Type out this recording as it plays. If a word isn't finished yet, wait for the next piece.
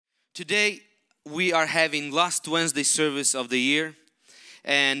Today we are having last Wednesday service of the year,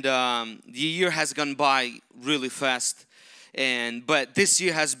 and the year has gone by really fast. But this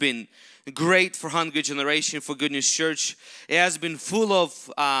year has been great for Hungry Generation, for Good News Church. It has been full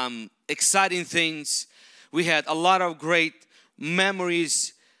of exciting things. We had a lot of great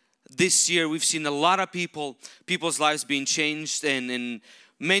memories this year. We've seen a lot of people's lives being changed, and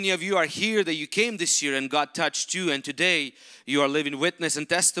many of you are here that you came this year and God touched you, and today you are living witness and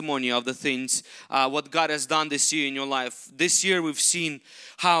testimony of the things what God has done this year in your life. This year we've seen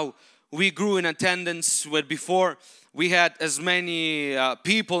how we grew in attendance, where before we had as many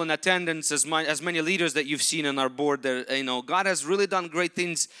people in attendance, as many leaders that you've seen on our board there. God has really done great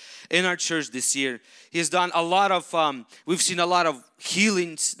things in our church this year. He's done a lot of, we've seen a lot of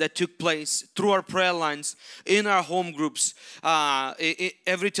healings that took place through our prayer lines, in our home groups.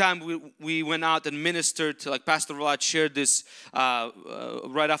 Every time we went out and ministered, like Pastor Vlad shared this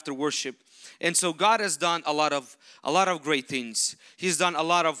right after worship. And so God has done a lot of great things. He's done a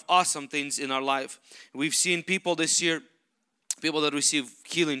lot of awesome things in our life. We've seen people this year, people that receive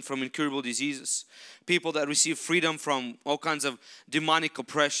healing from incurable diseases, people that receive freedom from all kinds of demonic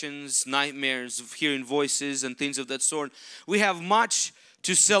oppressions, nightmares, of hearing voices and things of that sort. We have much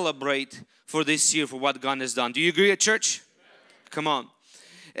to celebrate for this year, for what God has done. Do you agree at church? Come on.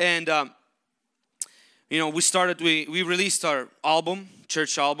 And we released our album,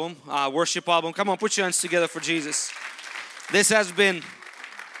 church album, worship album. Come on, put your hands together for Jesus. This has been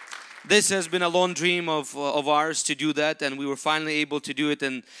a long dream of ours to do that, and we were finally able to do it.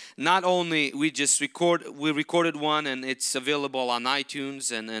 And not only we recorded one, and it's available on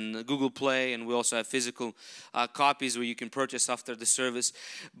iTunes and Google Play, and we also have physical copies where you can purchase after the service.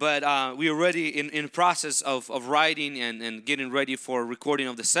 But we are already in process of writing and getting ready for recording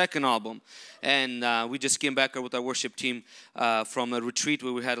of the second album. And we just came back with our worship team from a retreat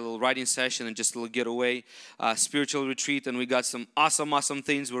where we had a little writing session and just a little getaway, spiritual retreat, and we got some awesome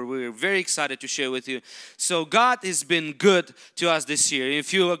things where we were very excited to share with you. So God has been good to us this year.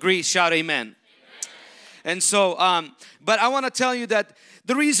 If you agree, shout amen. And so, but I want to tell you that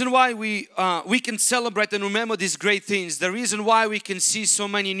the reason why we can celebrate and remember these great things, the reason why we can see so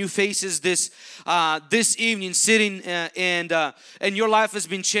many new faces this evening sitting and your life has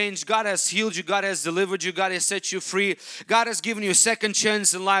been changed. God has healed you. God has delivered you. God has set you free. God has given you a second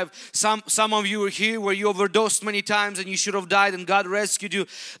chance in life. Some of you are here where you overdosed many times and you should have died, and God rescued you.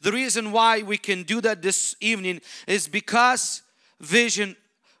 The reason why we can do that this evening is because of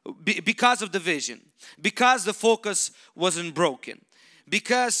the vision, because the focus wasn't broken.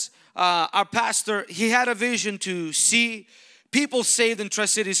 Because our pastor, he had a vision to see people saved in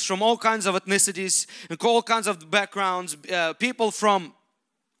Tri-Cities from all kinds of ethnicities and all kinds of backgrounds, people from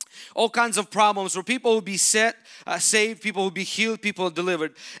all kinds of problems, where people will be saved, people will be healed, people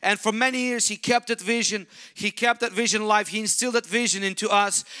delivered. And for many years he kept that vision. He kept that vision alive. He instilled that vision into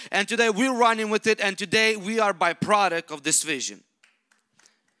us, and today we're running with it, and today we are byproduct of this vision.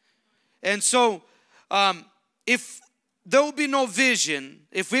 And so if there would be no vision,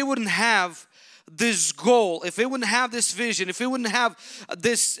 if we wouldn't have this goal, if we wouldn't have this vision, if we wouldn't have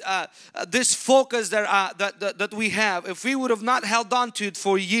this focus that we have, if we would have not held on to it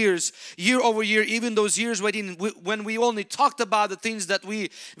for years, year over year, even those years when we only talked about the things that we've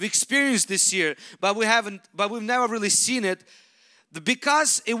experienced this year, but we've never really seen it,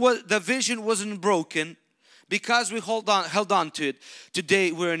 because the vision wasn't broken, because we held on to it,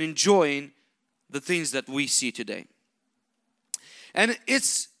 today we're enjoying the things that we see today. And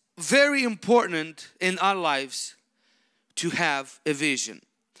it's very important in our lives to have a vision.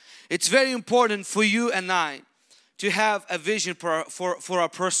 It's very important for you and I to have a vision for our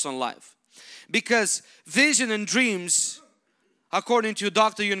personal life. Because vision and dreams, according to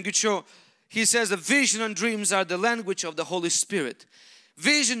Dr. Yun Cho, he says that vision and dreams are the language of the Holy Spirit.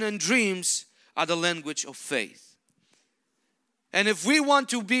 Vision and dreams are the language of faith. And if we want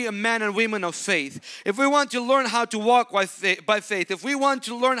to be a man and women of faith, if we want to learn how to walk by faith, if we want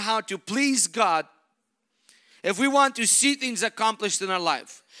to learn how to please God, if we want to see things accomplished in our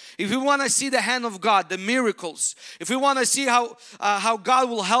life, if we want to see the hand of God, the miracles, if we want to see how God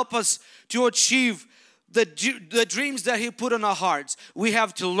will help us to achieve the dreams that He put in our hearts, we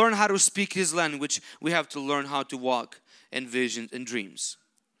have to learn how to speak His language. We have to learn how to walk in visions and dreams.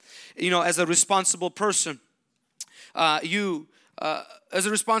 As a responsible person,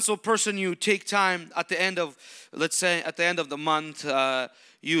 you take time at the end of, let's say, at the end of the month,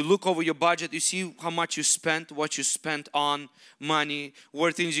 you look over your budget, you see how much you spent, what you spent on money,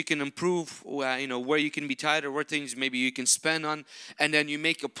 where things you can improve, where you can be tighter, where things maybe you can spend on, and then you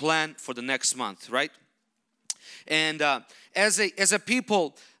make a plan for the next month, right? And as a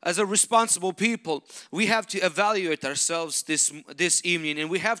people, as a responsible people, we have to evaluate ourselves this evening, and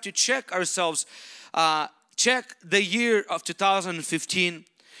we have to check ourselves, check the year of 2015,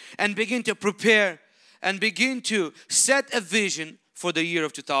 and begin to prepare and begin to set a vision for the year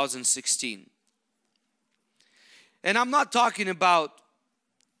of 2016. And I'm not talking about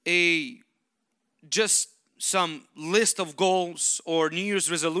just some list of goals or New Year's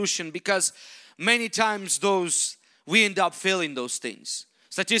resolution, because many times we end up failing those things.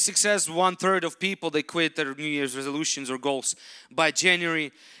 Statistics says 1/3 of people, they quit their New Year's resolutions or goals by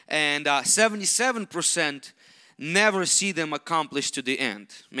January, and 77% never see them accomplished to the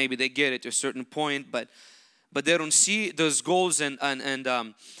end. Maybe they get it to a certain point, but they don't see those goals and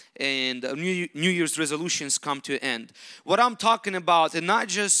New Year's resolutions come to an end. What I'm talking about is not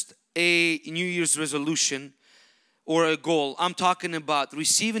just a New Year's resolution or a goal. I'm talking about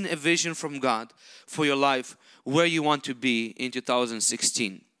receiving a vision from God for your life, where you want to be in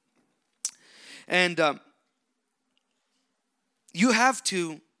 2016. And you have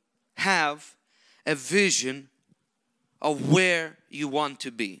to have a vision of where you want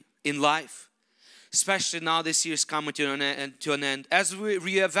to be in life. Especially now this year is coming to an end. As we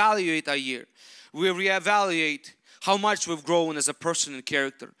reevaluate our year, we reevaluate how much we've grown as a person and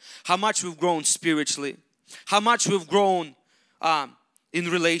character, how much we've grown spiritually, how much we've grown in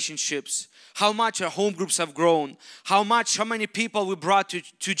relationships, how much our home groups have grown, how many people we brought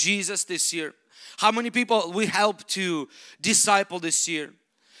to Jesus this year, how many people we helped to disciple this year.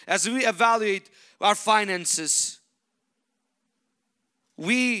 As we evaluate our finances,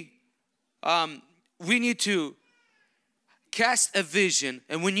 we need to cast a vision,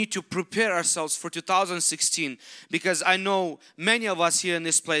 and we need to prepare ourselves for 2016, because I know many of us here in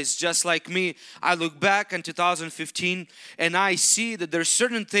this place, just like me, I look back in 2015 and I see that there are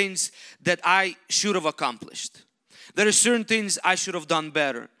certain things that I should have accomplished. There are certain things I should have done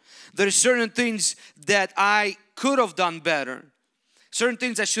better. There are certain things that I could have done better. Certain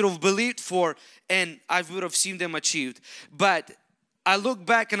things I should have believed for, and I would have seen them achieved. But I look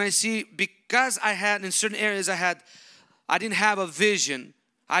back and I see, because I had in certain areas I didn't have a vision.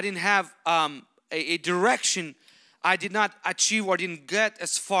 I didn't have a direction. I did not achieve or didn't get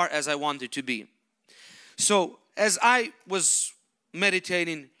as far as I wanted to be. So as I was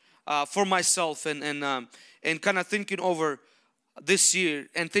meditating for myself and kind of thinking over this year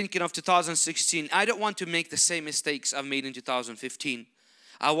and thinking of 2016, I don't want to make the same mistakes I've made in 2015.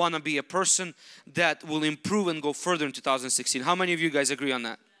 I want to be a person that will improve and go further in 2016. How many of you guys agree on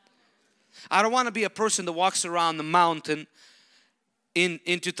that? I don't want to be a person that walks around the mountain in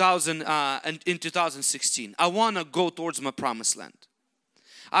 2016. I want to go towards my promised land.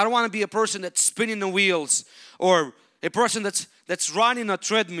 I don't want to be a person that's spinning the wheels, or a person that's running a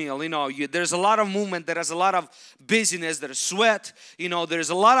treadmill. You know, there's a lot of movement, there is a lot of busyness, there's sweat, you know, there's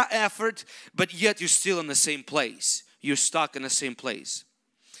a lot of effort, but yet you're still in the same place. You're stuck in the same place.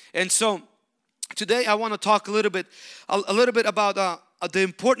 And so today I want to talk a little bit about the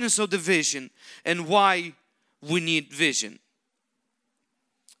importance of the vision and why we need vision.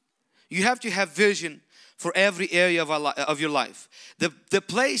 You have to have vision for every area of your life. The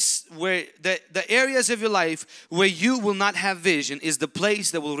place where the areas of your life where you will not have vision is the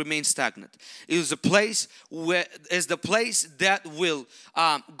place that will remain stagnant. It is the place that will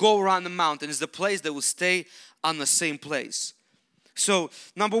go around the mountain. It's the place that will stay on the same place. So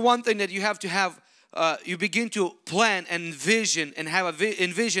number one thing that you have to have, you begin to plan and envision and have a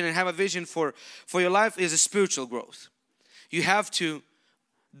vision for your life, is a spiritual growth. You have to,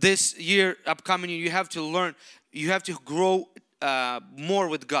 this year, upcoming year, you have to learn, you have to grow more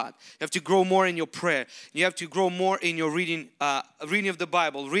with God. You have to grow more in your prayer. You have to grow more in your reading of the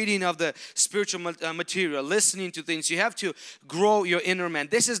Bible, reading of the spiritual material, listening to things. You have to grow your inner man.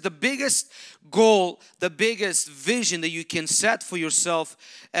 This is the biggest goal, the biggest vision that you can set for yourself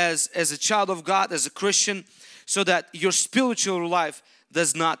as a child of God, as a Christian, so that your spiritual life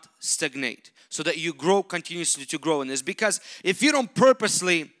does not stagnate, so that you grow continuously to grow in this. Because if you don't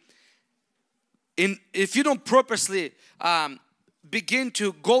purposely begin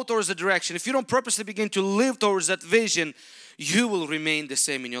to go towards the direction, if you don't purposely begin to live towards that vision, you will remain the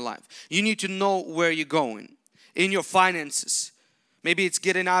same in your life. You need to know where you're going in your finances. Maybe it's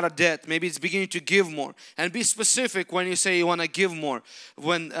getting out of debt. Maybe it's beginning to give more. And be specific when you say you want to give more.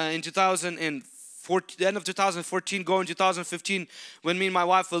 When in 2014 the end of 2014, going 2015, when me and my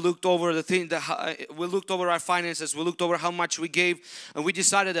wife we looked over the thing, we looked over our finances, we looked over how much we gave, and we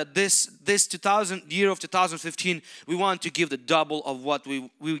decided that this year of 2015, we wanted to give the double of what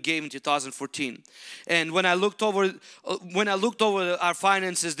we gave in 2014. And when I looked over our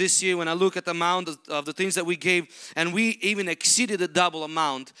finances this year, when I look at the amount of the things that we gave, and we even exceeded the double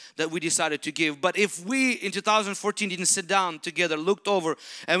amount that we decided to give. But if we in 2014 didn't sit down together, looked over,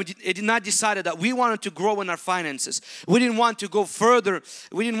 and we did not decided that we wanted to grow in our finances, we didn't want to go further,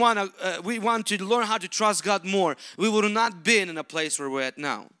 we want to learn how to trust God more, we would have not been in a place where we're at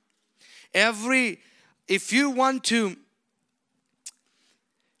now. If you want to,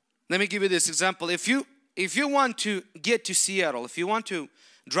 let me give you this example. If you want to get to Seattle, if you want to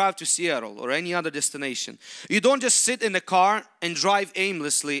drive to Seattle or any other destination, you don't just sit in the car and drive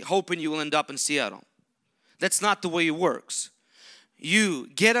aimlessly hoping you will end up in Seattle. That's not the way it works. You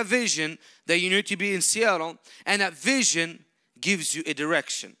get a vision that you need to be in Seattle, and that vision gives you a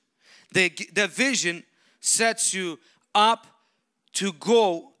direction. The vision sets you up to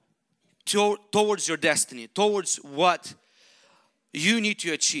go towards your destiny, towards what you need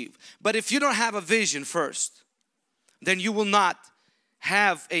to achieve. But if you don't have a vision first, then you will not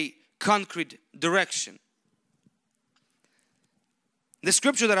have a concrete direction. The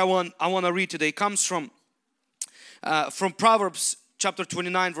scripture that I want to read today comes from Proverbs chapter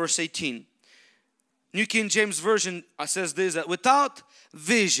 29 verse 18. New King James Version says this, that without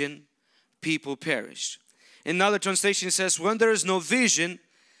vision people perish. In another translation it says, when there is no vision,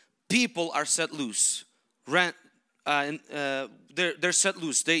 people are set loose. They're set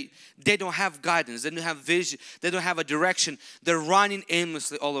loose. They don't have guidance. They don't have vision. They don't have a direction. They're running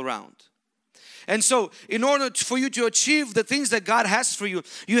aimlessly all around. And so in order for you to achieve the things that God has for you,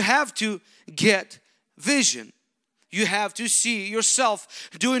 you have to get vision. You have to see yourself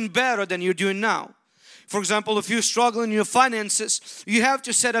doing better than you're doing now. For example, if you're struggling in your finances, you have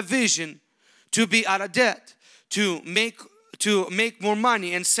to set a vision to be out of debt, to make more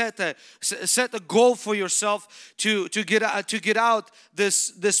money, and set a goal for yourself to get out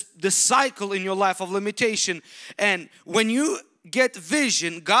this cycle in your life of limitation. And when you get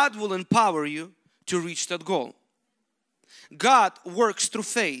vision, God will empower you to reach that goal. God works through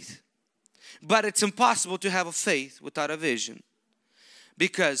faith, but it's impossible to have a faith without a vision,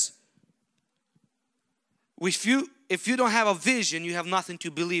 because if you don't have a vision, you have nothing to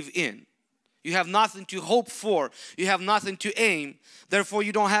believe in. You have nothing to hope for. You have nothing to aim. Therefore,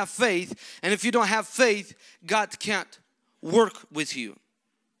 you don't have faith. And if you don't have faith, God can't work with you.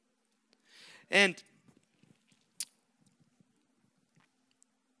 And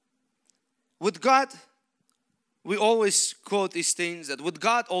with God, we always quote these things, that with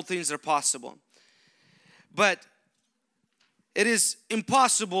God all things are possible. But it is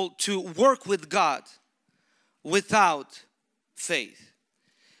impossible to work with God without faith.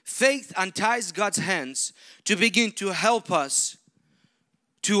 Faith unties God's hands to begin to help us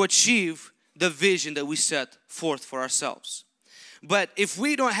to achieve the vision that we set forth for ourselves. But if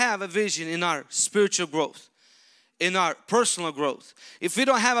we don't have a vision in our spiritual growth, in our personal growth, if we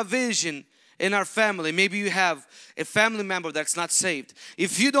don't have a vision in our family, maybe you have a family member that's not saved.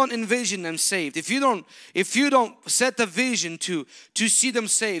 If you don't envision them saved, if you don't set a vision to see them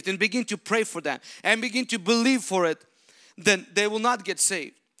saved and begin to pray for them and begin to believe for it, then they will not get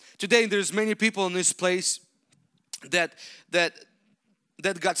saved. Today there's many people in this place that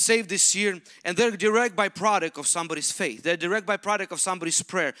got saved this year, and they're direct byproduct of somebody's faith. They're direct byproduct of somebody's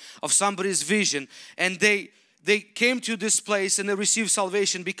prayer, of somebody's vision, and they came to this place and they received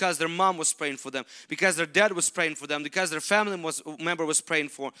salvation because their mom was praying for them, because their dad was praying for them, because their family member was praying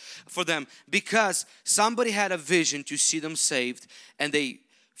for them, because somebody had a vision to see them saved, and they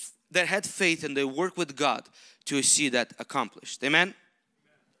had faith and they worked with God to see that accomplished. Amen?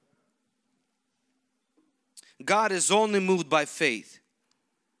 God is only moved by faith.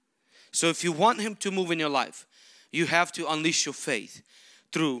 So if you want Him to move in your life, you have to unleash your faith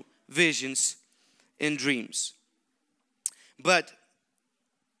through visions and dreams. But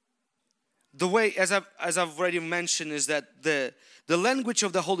the way, as I've already mentioned, is that the language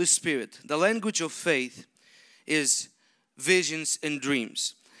of the Holy Spirit, the language of faith, is visions and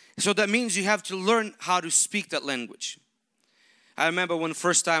dreams. So that means you have to learn how to speak that language. I remember when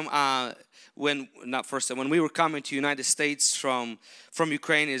we were coming to United States from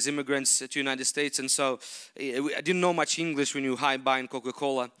Ukraine as immigrants to United States, and so I didn't know much English. We knew hi, bye, and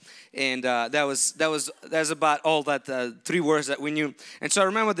Coca-Cola, and that's about all that 3 words that we knew. And so I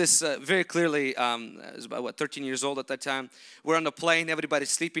remember this very clearly. I was about 13 years old at that time. We're on the plane,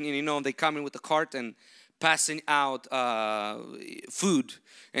 everybody's sleeping, and they come in with the cart and passing out food.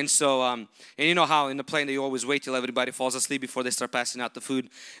 And so, and you know how in the plane they always wait till everybody falls asleep before they start passing out the food.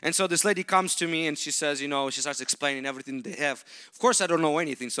 And so this lady comes to me and she says, she starts explaining everything they have. Of course I don't know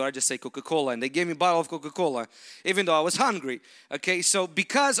anything, so I just say Coca-Cola. And they gave me a bottle of Coca-Cola, even though I was hungry. Okay, so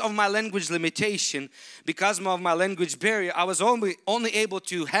because of my language limitation, because of my language barrier, I was only able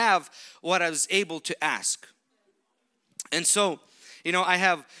to have what I was able to ask. And so, I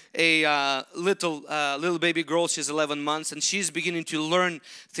have a little baby girl. She's 11 months and she's beginning to learn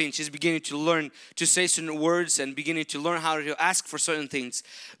things. She's beginning to learn to say certain words and beginning to learn how to ask for certain things.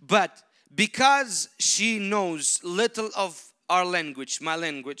 But because she knows little of our language, my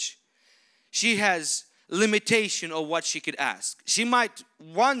language, she has limitation of what she could ask. She might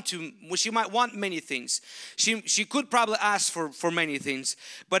want many things. She could probably ask for many things.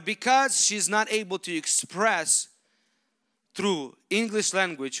 But because she's not able to express through English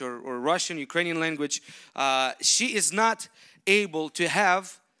language or Russian, Ukrainian language, she is not able to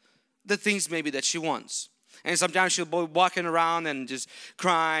have the things maybe that she wants. And sometimes she'll be walking around and just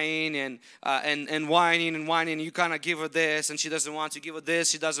crying and whining and whining. You kind of give her this and she doesn't want to give her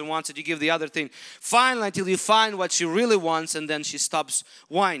this. She doesn't want to give the other thing. Finally, until you find what she really wants, and then she stops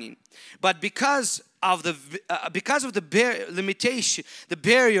whining. But because of the limitation, the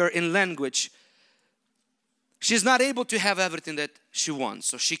barrier in language, she's not able to have everything that she wants,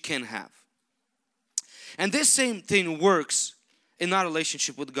 so she can have. And this same thing works in our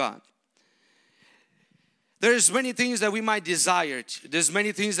relationship with God. There's many things that we might desire. There's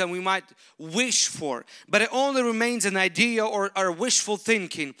many things that we might wish for. But it only remains an idea or wishful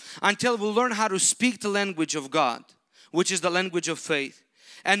thinking until we learn how to speak the language of God, which is the language of faith,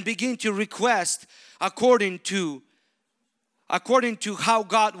 and begin to request according to how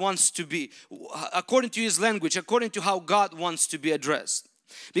God wants to be, according to His language, according to how God wants to be addressed.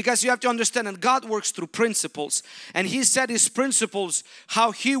 Because you have to understand that God works through principles, and He set His principles,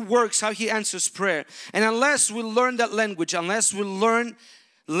 how He works, how He answers prayer. And unless we learn that language, unless we learn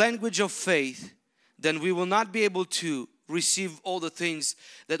language of faith, then we will not be able to receive all the things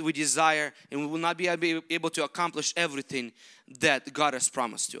that we desire, and we will not be able to accomplish everything that God has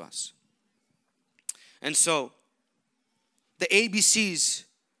promised to us. And so, the ABCs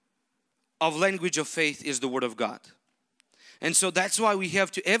of language of faith is the Word of God. And so that's why we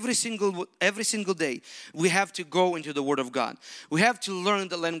have to every single day we have to go into the Word of God. We have to learn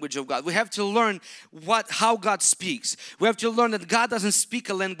the language of God. We have to learn how God speaks. We have to learn that God doesn't speak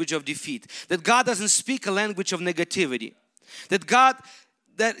a language of defeat. That God doesn't speak a language of negativity. That God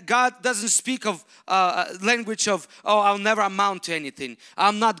doesn't speak of a language of, oh, I'll never amount to anything.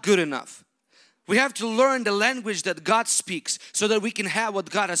 I'm not good enough. We have to learn the language that God speaks so that we can have what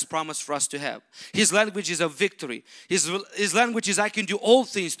God has promised for us to have. His language is of victory. His language is I can do all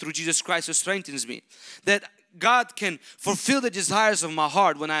things through Jesus Christ who strengthens me. That God can fulfill the desires of my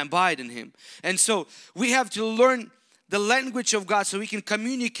heart when I abide in Him. And so we have to learn the language of God so we can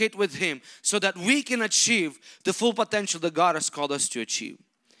communicate with Him so that we can achieve the full potential that God has called us to achieve.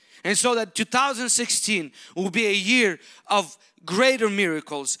 And so that 2016 will be a year of greater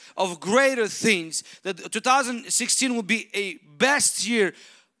miracles, of greater things. That 2016 will be a best year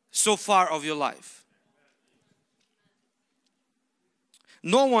so far of your life.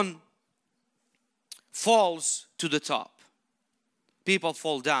 No one falls to the top. People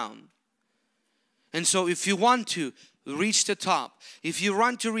fall down. And so if you want to reach the top, if you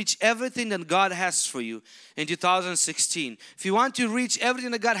want to reach everything that God has for you in 2016, if you want to reach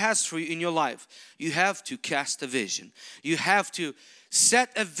everything that God has for you in your life, you have to cast a vision. You have to set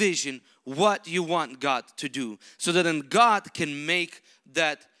a vision what you want God to do, so that then God can make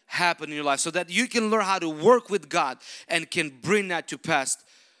that happen in your life, so that you can learn how to work with God and can bring that to pass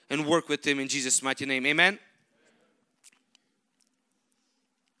and work with Him in Jesus' mighty name. Amen.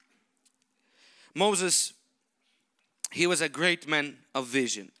 Moses, he was a great man of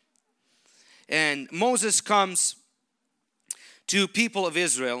vision. And Moses comes to people of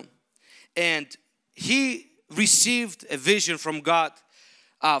Israel, and he received a vision from God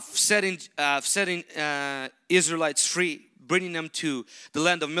of setting Israelites free, bringing them to the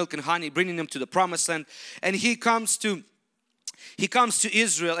land of milk and honey, bringing them to the promised land. And he comes to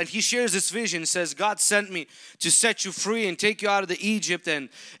Israel and he shares this vision. He says, God sent me to set you free and take you out of the Egypt and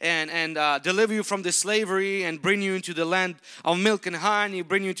deliver you from the slavery and bring you into the land of milk and honey,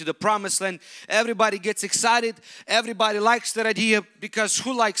 bring you into the promised land. Everybody gets excited. Everybody likes that idea, because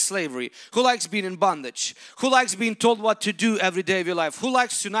who likes slavery? Who likes being in bondage? Who likes being told what to do every day of your life? Who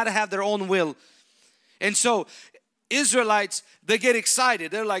likes to not have their own will? And so Israelites, they get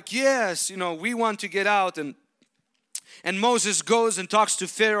excited. They're like, yes, we want to get out. And Moses goes and talks to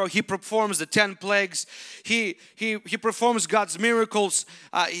Pharaoh. He performs the 10 plagues. He performs God's miracles.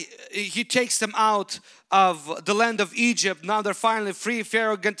 He takes them out of the land of Egypt. Now they're finally free.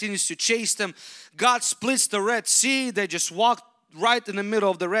 Pharaoh continues to chase them. God splits the Red Sea. They just walk right in the middle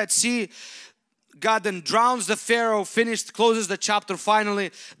of the Red Sea. God then drowns the Pharaoh, closes the chapter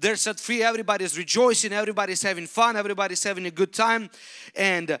finally. They're set free. Everybody's rejoicing. Everybody's having fun. Everybody's having a good time.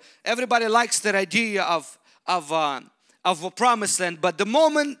 And everybody likes that idea of a promised land. But the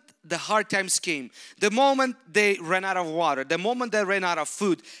moment the hard times came, the moment they ran out of water, the moment they ran out of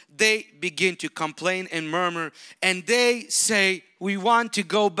food, they begin to complain and murmur, and they say, we want to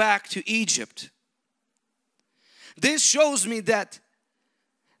go back to Egypt. This shows me that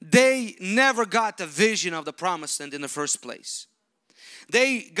they never got the vision of the promised land in the first place.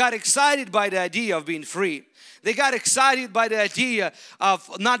 They got excited by the idea of being free. They got excited by the idea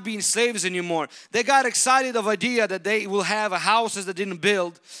of not being slaves anymore. They got excited of the idea that they will have houses that didn't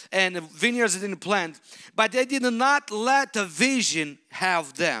build and vineyards that didn't plant. But they did not let the vision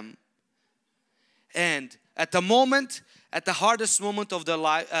have them. And at the moment, at the hardest moment of their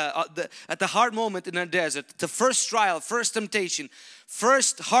life, at the hard moment in the desert, the first trial, first temptation,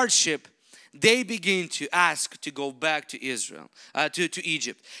 first hardship, they begin to ask to go back to Israel, to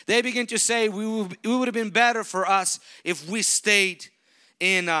Egypt. They begin to say, it would have been better for us if we stayed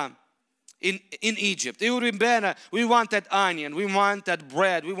in Egypt. It would have been better. We want that onion. We want that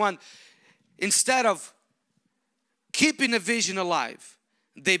bread. Instead of keeping the vision alive,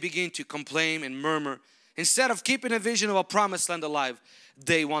 they begin to complain and murmur. Instead of keeping a vision of a promised land alive,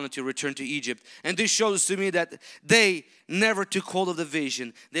 they wanted to return to Egypt. And this shows to me that they never took hold of the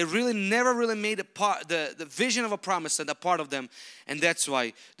vision. They never really made the vision of a promised land a part of them. And that's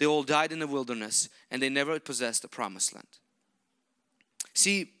why they all died in the wilderness and they never possessed the promised land.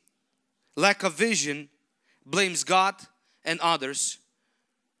 See, lack of vision blames God and others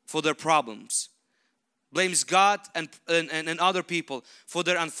for their problems. Blames God and other people for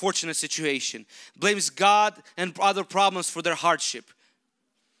their unfortunate situation. Blames God and other problems for their hardship.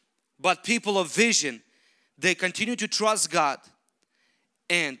 But people of vision, they continue to trust God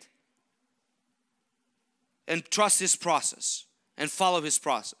and trust His process and follow His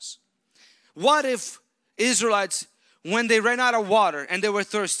process. What if Israelites, when they ran out of water and they were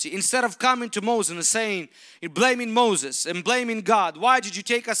thirsty, instead of coming to Moses and saying, blaming Moses and blaming God, why did you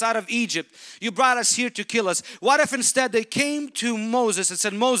take us out of Egypt? You brought us here to kill us. What if instead they came to Moses and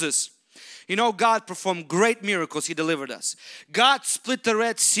said, Moses, you know, God performed great miracles. He delivered us. God split the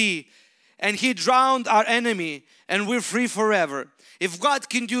Red Sea and He drowned our enemy and we're free forever. If God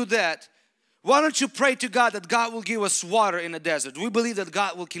can do that, why don't you pray to God that God will give us water in the desert? We believe that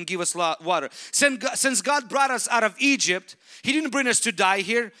God can give us water. Since God brought us out of Egypt, He didn't bring us to die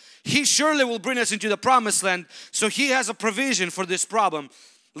here. He surely will bring us into the promised land. So He has a provision for this problem.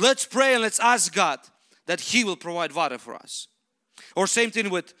 Let's pray and let's ask God that He will provide water for us. Or same thing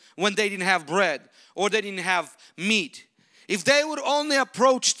with when they didn't have bread or they didn't have meat. If they would only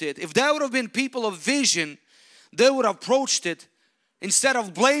approached it, if they would have been people of vision, they would have approached it instead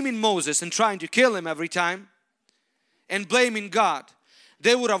of blaming Moses and trying to kill him every time and blaming God.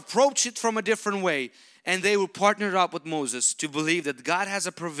 They would approach it from a different way and they would partner up with Moses to believe that God has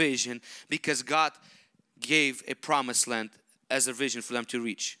a provision because God gave a promised land as a vision for them to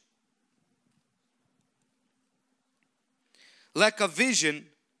reach. Lack of vision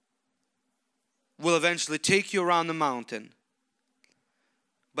will eventually take you around the mountain.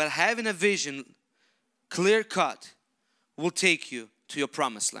 But having a vision, clear cut, will take you to your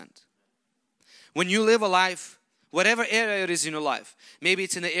promised land. When you live a life, whatever area it is in your life, maybe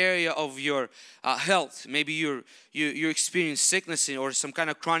it's in the area of your health, maybe you experience sickness or some kind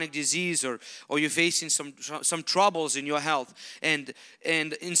of chronic disease, or you're facing some troubles in your health, and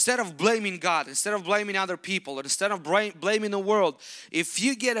instead of blaming God, instead of blaming other people, or instead of blaming the world, if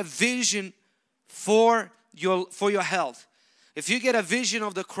you get a vision for your health, if you get a vision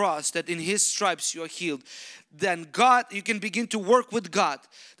of the cross, that in His stripes you are healed, then God, you can begin to work with God,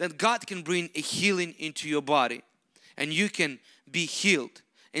 that God can bring a healing into your body and you can be healed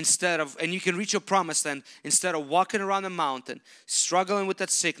and you can reach your promised land instead of walking around the mountain, struggling with that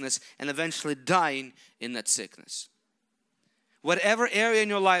sickness and eventually dying in that sickness. Whatever area in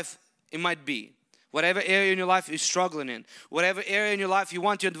your life it might be, whatever area in your life you're struggling in, whatever area in your life you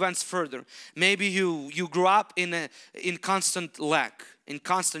want to advance further. Maybe you grew up in constant lack, in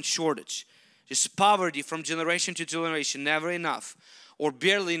constant shortage, just poverty from generation to generation, never enough. or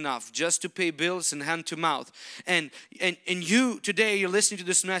barely enough just to pay bills and hand to mouth. And you today, you're listening to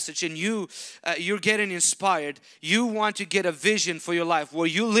this message, and you're getting inspired. You want to get a vision for your life where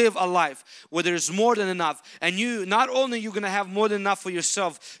you live a life where there's more than enough, and you not only you're gonna have more than enough for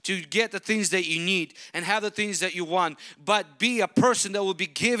yourself to get the things that you need and have the things that you want, but be a person that will be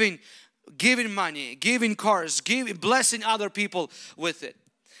giving money, giving cars, blessing other people with it.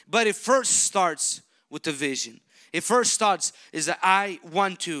 But it first starts with the vision. It first starts is that I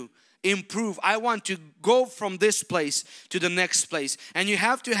want to improve. I want to go from this place to the next place. And you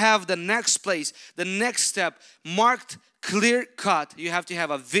have to have the next place, the next step marked, clear cut. You have to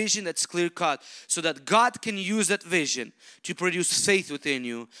have a vision that's clear cut so that God can use that vision to produce faith within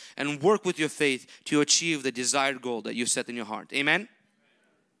you and work with your faith to achieve the desired goal that you set in your heart. Amen?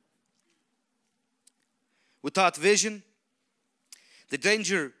 Without vision, the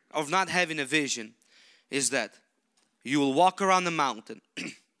danger of not having a vision is that you will walk around the mountain.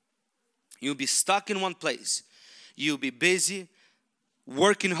 You'll be stuck in one place. You'll be busy,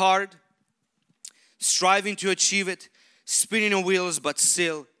 working hard, striving to achieve it, spinning your wheels, but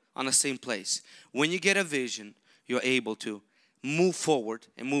still on the same place. When you get a vision, you're able to move forward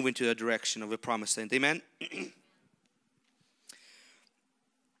and move into the direction of a promised land. Amen?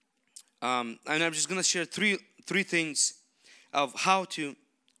 And I'm just going to share three things of how to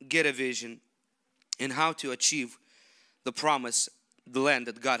get a vision and how to achieve the promise, the land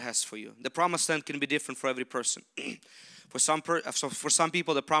that God has for you. The promised land can be different for every person. For some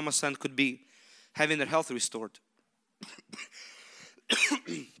people, the promised land could be having their health restored.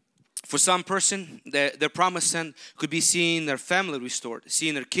 For some person, their promised land could be seeing their family restored,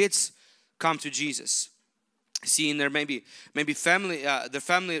 seeing their kids come to Jesus, seeing their maybe family, their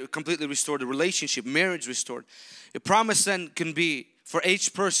family completely restored, the relationship, marriage restored. The promised land can be, for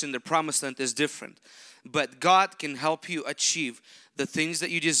each person, the promised land is different. But God can help you achieve the things that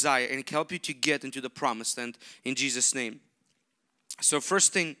you desire and help you to get into the promised land in Jesus' name. So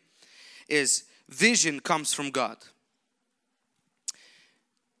first thing is vision comes from God.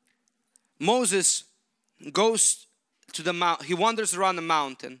 Moses goes to the mountain. He wanders around the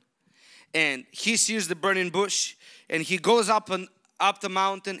mountain and he sees the burning bush, and he goes up the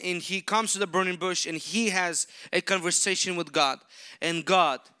mountain, and he comes to the burning bush, and he has a conversation with God, and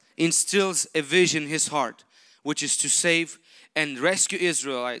God instills a vision in his heart, which is to save and rescue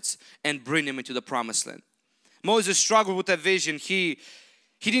Israelites and bring them into the promised land. Moses struggled with that vision. He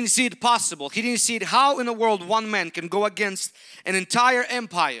didn't see it possible. He didn't see it how in the world one man can go against an entire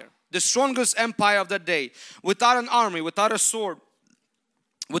empire, the strongest empire of that day, without an army, without a sword,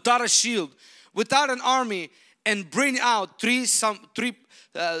 without a shield, without an army, and bring out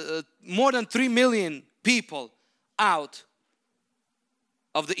more than 3 million people out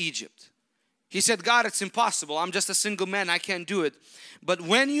of the Egypt. He said, God, it's impossible. I'm just a single man. I can't do it. But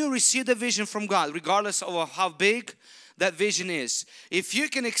when you receive the vision from God, regardless of how big that vision is, if you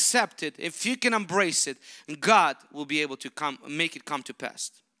can accept it, if you can embrace it, God will be able to make it come to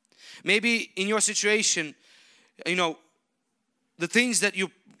pass. Maybe in your situation, the things that you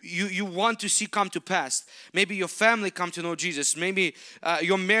want to see come to pass. Maybe your family come to know Jesus. Maybe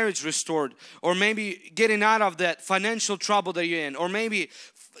your marriage restored. Or maybe getting out of that financial trouble that you're in. Or maybe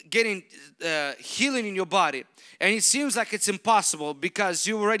getting healing in your body. And it seems like it's impossible because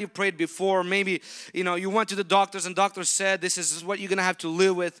you already prayed before. Maybe you went to the doctors and doctors said this is what you're going to have to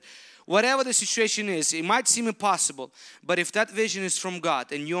live with. Whatever the situation is, it might seem impossible. But if that vision is from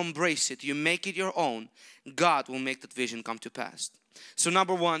God and you embrace it, you make it your own, God will make that vision come to pass. So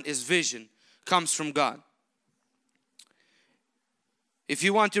number one is vision comes from God. If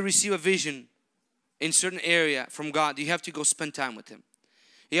you want to receive a vision in certain area from God, you have to go spend time with Him.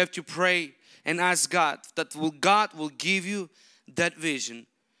 You have to pray and ask God that God will give you that vision,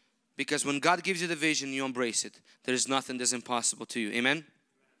 because when God gives you the vision, you embrace it. There is nothing that's impossible to you. Amen?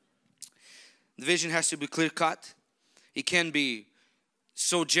 The vision has to be clear cut. It can't be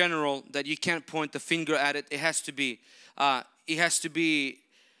so general that you can't point the finger at it. It has to be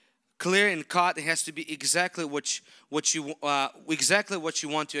clear and cut. It has to be exactly what you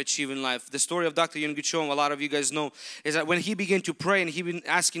want to achieve in life. The story of Dr. Yonggi Cho, a lot of you guys know, is that when he began to pray and he been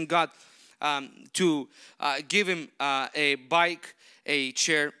asking God to give him a bike, a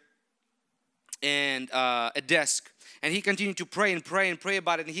chair, and a desk. And he continued to pray and pray and pray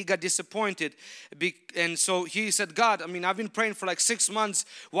about it, and he got disappointed. And so he said, God, I've been praying for like 6 months.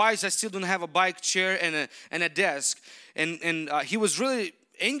 Why is I still don't have a bike, chair, and a desk? And he was really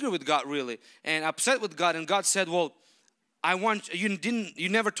angry with God, really, and upset with God. And God said, well, you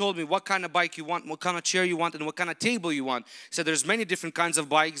never told me what kind of bike you want, what kind of chair you want, and what kind of table you want. So there's many different kinds of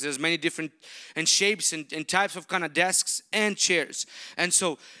bikes, there's many different and shapes and types of kind of desks and chairs. And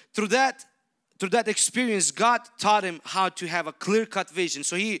so through that experience, God taught him how to have a clear-cut vision.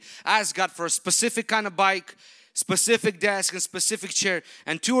 So he asked God for a specific kind of bike, specific desk, and specific chair.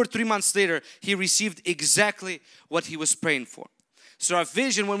 And 2 or 3 months later, he received exactly what he was praying for. So our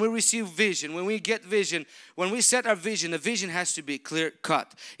vision, when we receive vision, when we get vision, when we set our vision, the vision has to be clear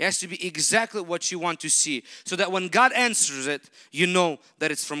cut. It has to be exactly what you want to see, so that when God answers it, you know that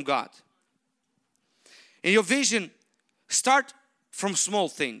it's from God. In your vision, start from small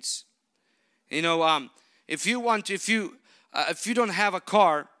things. You know, if you don't have a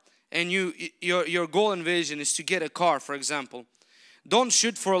car and your goal and vision is to get a car, for example, don't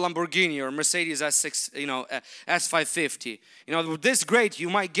shoot for a Lamborghini or Mercedes S6, S550. This great, you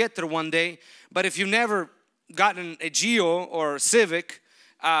might get there one day, but if you've never gotten a Geo or Civic,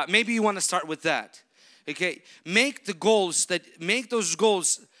 maybe you want to start with that. Okay, make those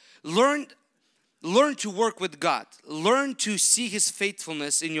goals. Learn to work with God. Learn to see His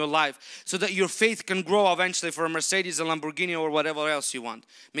faithfulness in your life, so that your faith can grow eventually for a Mercedes, a Lamborghini, or whatever else you want.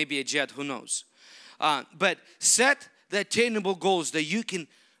 Maybe a jet, who knows. But set the attainable goals that you can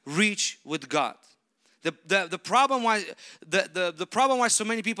reach with God. The problem why so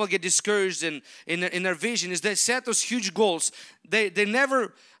many people get discouraged in their vision is they set those huge goals. They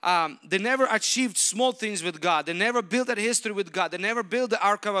never achieved small things with God. They never built that history with God. They never built the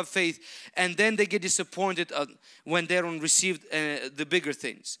archive of faith, and then they get disappointed when they don't receive the bigger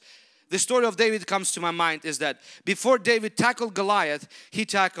things. The story of David comes to my mind is that before David tackled Goliath, he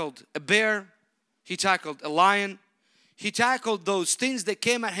tackled a bear, he tackled a lion, he tackled those things that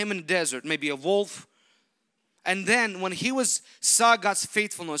came at him in the desert, maybe a wolf. And then when he saw God's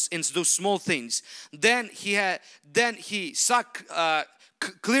faithfulness in those small things, then he saw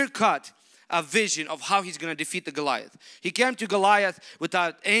clear-cut a vision of how he's going to defeat the Goliath. He came to Goliath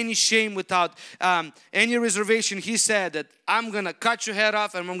without any shame, without any reservation. He said that I'm going to cut your head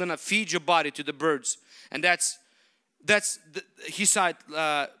off and I'm going to feed your body to the birds. And he saw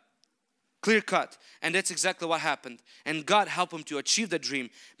it clear-cut, and that's exactly what happened. And God helped him to achieve the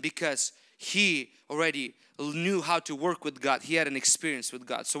dream because he already knew how to work with God. He had an experience with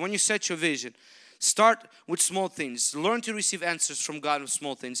God. So when you set your vision, start with small things. Learn to receive answers from God with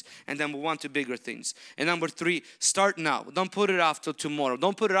small things, and then move on to bigger things. And number 3, start now. Don't put it off till tomorrow.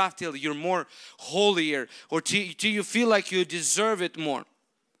 Don't put it off till you're more holier or till you feel like you deserve it more.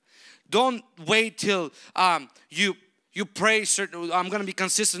 Don't wait till you pray I'm going to be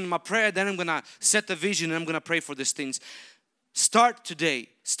consistent in my prayer, then I'm going to set the vision and I'm going to pray for these things. Start today.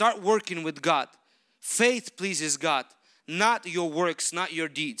 Start working with God. Faith pleases God, not your works, not your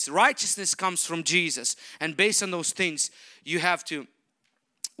deeds. Righteousness comes from Jesus, and based on those things, you have to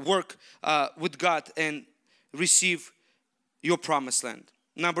work with God and receive your promised land.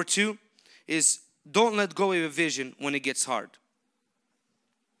 Number 2 is don't let go of your vision when it gets hard.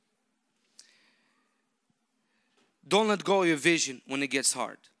 Don't let go of your vision when it gets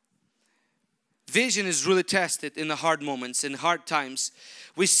hard. Vision is really tested in the hard moments, in hard times.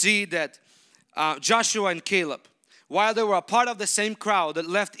 We see that Joshua and Caleb, while they were a part of the same crowd that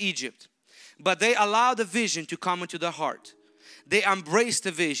left Egypt, but they allowed the vision to come into their heart. They embraced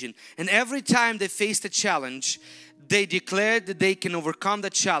the vision, and every time they faced a challenge, they declared that they can overcome the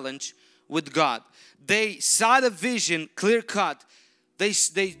challenge with God. They saw the vision clear cut.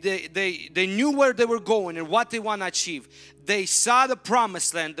 They knew where they were going and what they want to achieve. They saw the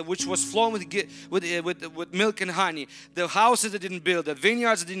promised land, which was flowing with milk and honey. The houses that didn't build, the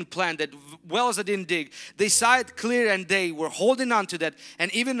vineyards that didn't plant, the wells that didn't dig. They saw it clear and they were holding on to that.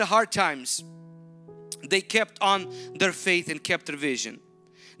 And even in the hard times, they kept on their faith and kept their vision.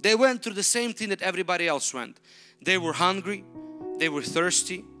 They went through the same thing that everybody else went. They were hungry. They were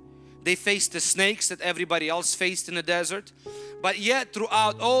thirsty. They faced the snakes that everybody else faced in the desert. But yet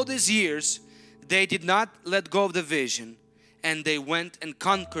throughout all these years, they did not let go of the vision, and they went and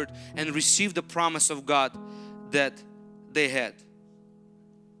conquered and received the promise of God that they had.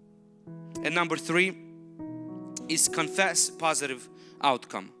 And number 3 is confess positive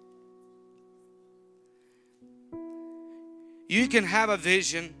outcome. You can have a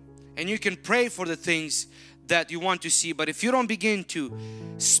vision and you can pray for the things that you want to see, but if you don't begin to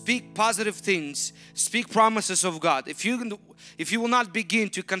speak positive things, speak promises of God, if you will not begin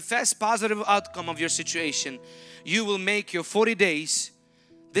to confess positive outcome of your situation, you will make your 40 days.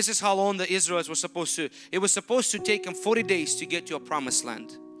 This is how long the Israelites were supposed to. It was supposed to take them 40 days to get to a promised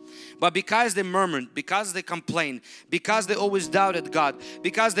land. But because they murmured, because they complained, because they always doubted God,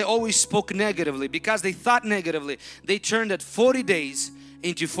 because they always spoke negatively, because they thought negatively, they turned that 40 days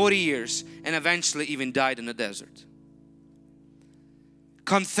into 40 years and eventually even died in the desert.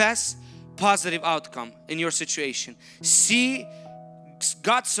 Confess positive outcome in your situation. See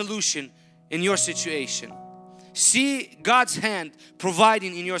God's solution in your situation. See God's hand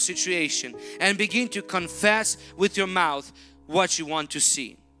providing in your situation, and begin to confess with your mouth what you want to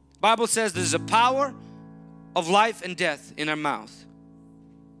see. Bible says there's a power of life and death in our mouth.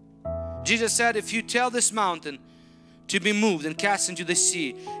 Jesus said, if you tell this mountain to be moved and cast into the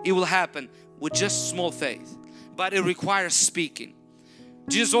sea, it will happen with just small faith. But it requires speaking.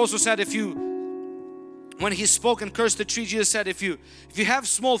 Jesus also said, when He spoke and cursed the tree, Jesus said, if you have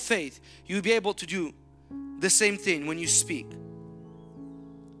small faith, you'll be able to do the same thing when you speak.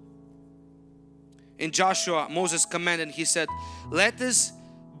 In Joshua, Moses commanded, he said, let this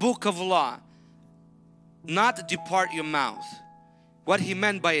book of law not depart your mouth. What he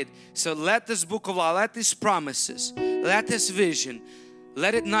meant by it, so let this book of law, let these promises, let this vision,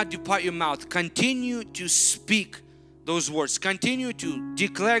 let it not depart your mouth. Continue to speak those words. Continue to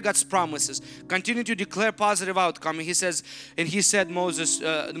declare God's promises. Continue to declare positive outcome. And he said, Moses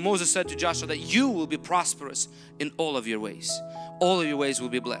said to Joshua that you will be prosperous in all of your ways. All of your ways will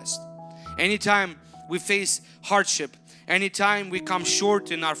be blessed. Anytime we face hardship, anytime we come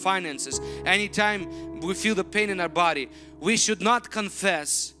short in our finances, anytime we feel the pain in our body, we should not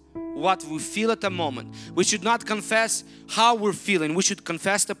confess what we feel at the moment. We should not confess how we're feeling. We should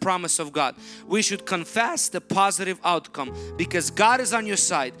confess the promise of God. We should confess the positive outcome, because God is on your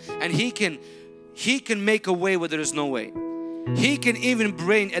side and He can make a way where there is no way. He can even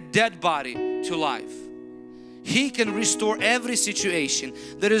bring a dead body to life. He can restore every situation.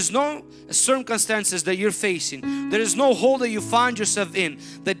 There is no circumstances that you're facing. There is no hole that you find yourself in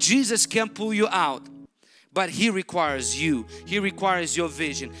that Jesus can't pull you out. But He requires you. He requires your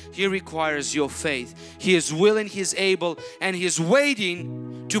vision. He requires your faith. He is willing, He is able, and He is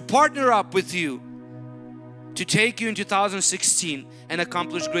waiting to partner up with you to take you in 2016 and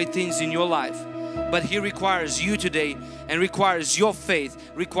accomplish great things in your life. But He requires you today, and requires your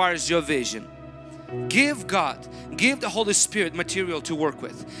faith, requires your vision. Give God, give the Holy Spirit material to work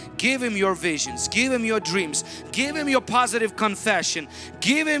with. Give Him your visions, give Him your dreams, give Him your positive confession,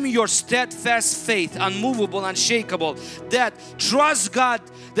 give Him your steadfast faith, unmovable, unshakable, that trusts God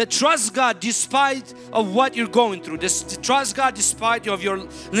despite of what you're going through. Trust God despite of your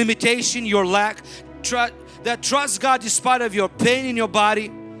limitation, your lack. That trust God despite of your pain in your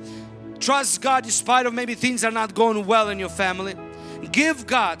body. Trust God despite of maybe things are not going well in your family. Give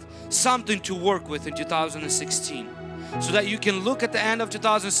God something to work with in 2016, so that you can look at the end of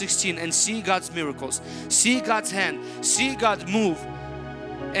 2016 and see God's miracles, see God's hand, see God move,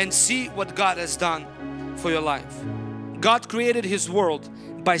 and see what God has done for your life. God created His world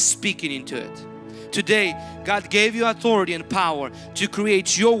by speaking into it. Today, God gave you authority and power to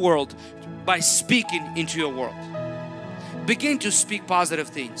create your world by speaking into your world. Begin to speak positive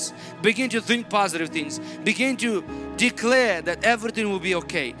things. Begin to think positive things. Begin to declare that everything will be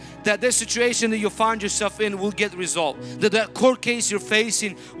okay. That the situation that you find yourself in will get resolved. That that court case you're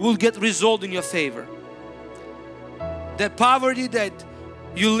facing will get resolved in your favor. That poverty that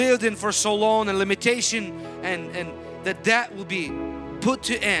you lived in for so long, and limitation, and that will be put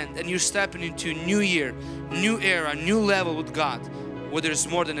to end, and you're stepping into a new year, new era, new level with God, where there's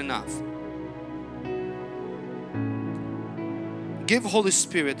more than enough. Give Holy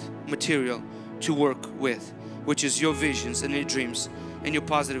Spirit material to work with, which is your visions and your dreams and your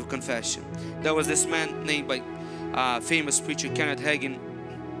positive confession. There was this man named by famous preacher Kenneth Hagin,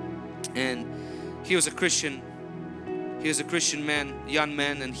 and he was a Christian. He was a Christian man, young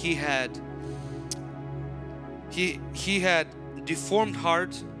man, and he had deformed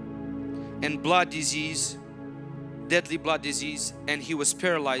heart and blood disease, deadly blood disease, and he was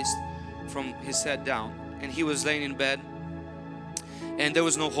paralyzed from his head down, and he was laying in bed. And there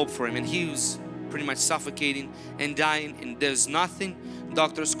was no hope for him, and he was pretty much suffocating and dying, and there's nothing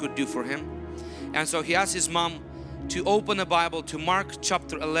doctors could do for him. And so he asked his mom to open the Bible to Mark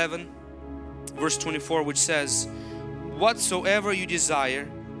chapter 11 verse 24, which says, whatsoever you desire,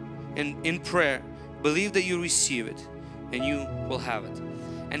 and in prayer believe that you receive it and you will have it.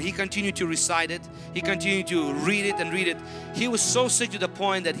 And he continued to recite it. He continued to read it and read it. He was so sick to the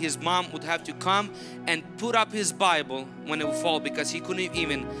point that his mom would have to come and put up his Bible when it would fall, because he couldn't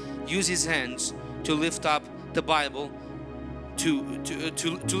even use his hands to lift up the Bible, to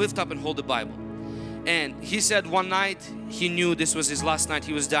lift up and hold the Bible. And he said one night he knew this was his last night.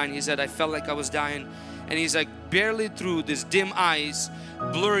 He was dying. He said, I felt like I was dying. And he's like, barely through this dim eyes,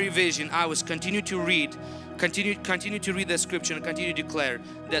 blurry vision, I was continue to read the scripture and continue to declare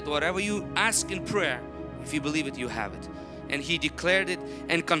that whatever you ask in prayer, if you believe it, you have it. And he declared it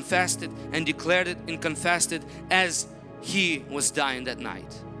and confessed it and declared it and confessed it as he was dying that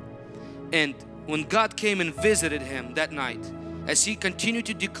night. And when God came and visited him that night, as he continued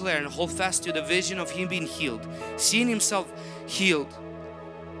to declare and hold fast to the vision of him being healed, seeing himself healed,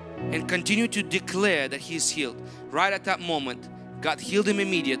 and continue to declare that he is healed, right at that moment God healed him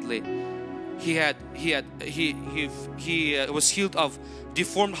immediately. He was healed of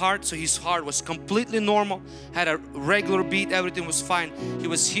deformed heart, so his heart was completely normal, had a regular beat, everything was fine. He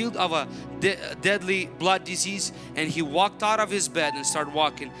was healed of a deadly blood disease, and he walked out of his bed and started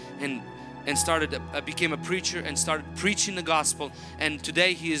walking and became a preacher and started preaching the gospel. And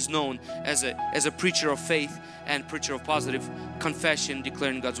today he is known as a preacher of faith and preacher of positive confession,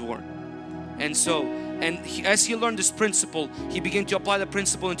 declaring God's word. And so, as he learned this principle, he began to apply the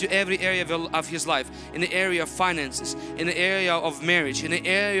principle into every area of his life, in the area of finances, in the area of marriage, in the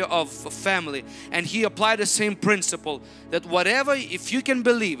area of family. And he applied the same principle that whatever, if you can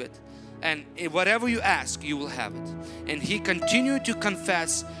believe it, and whatever you ask, you will have it. And he continued to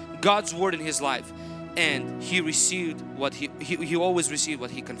confess God's word in his life, and he received what he always received what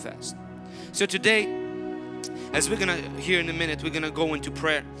he confessed. So today, as we're gonna here in a minute, we're gonna go into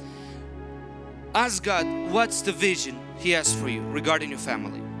prayer. Ask God, what's the vision He has for you regarding your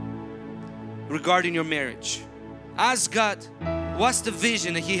family, regarding your marriage. Ask God, what's the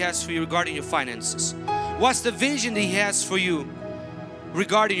vision that He has for you regarding your finances? What's the vision that He has for you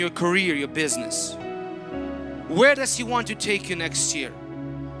regarding your career, your business? Where does He want to take you next year?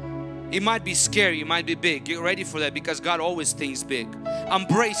 It might be scary, it might be big. Get ready for that, because God always thinks big.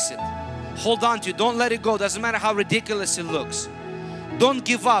 Embrace it. Hold on to it. Don't let it go. Doesn't matter how ridiculous it looks. Don't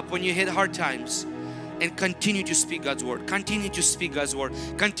give up when you hit hard times, and continue to speak God's word. Continue to speak God's word.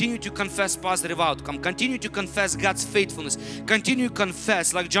 Continue to confess positive outcome. Continue to confess God's faithfulness. Continue to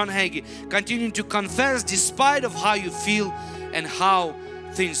confess like John Hagee. Continue to confess despite of how you feel and how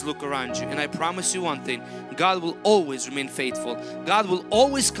things look around you. And I promise you one thing, God will always remain faithful. God will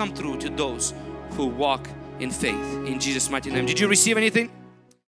always come through to those who walk in faith. In Jesus' mighty name. Did you receive anything?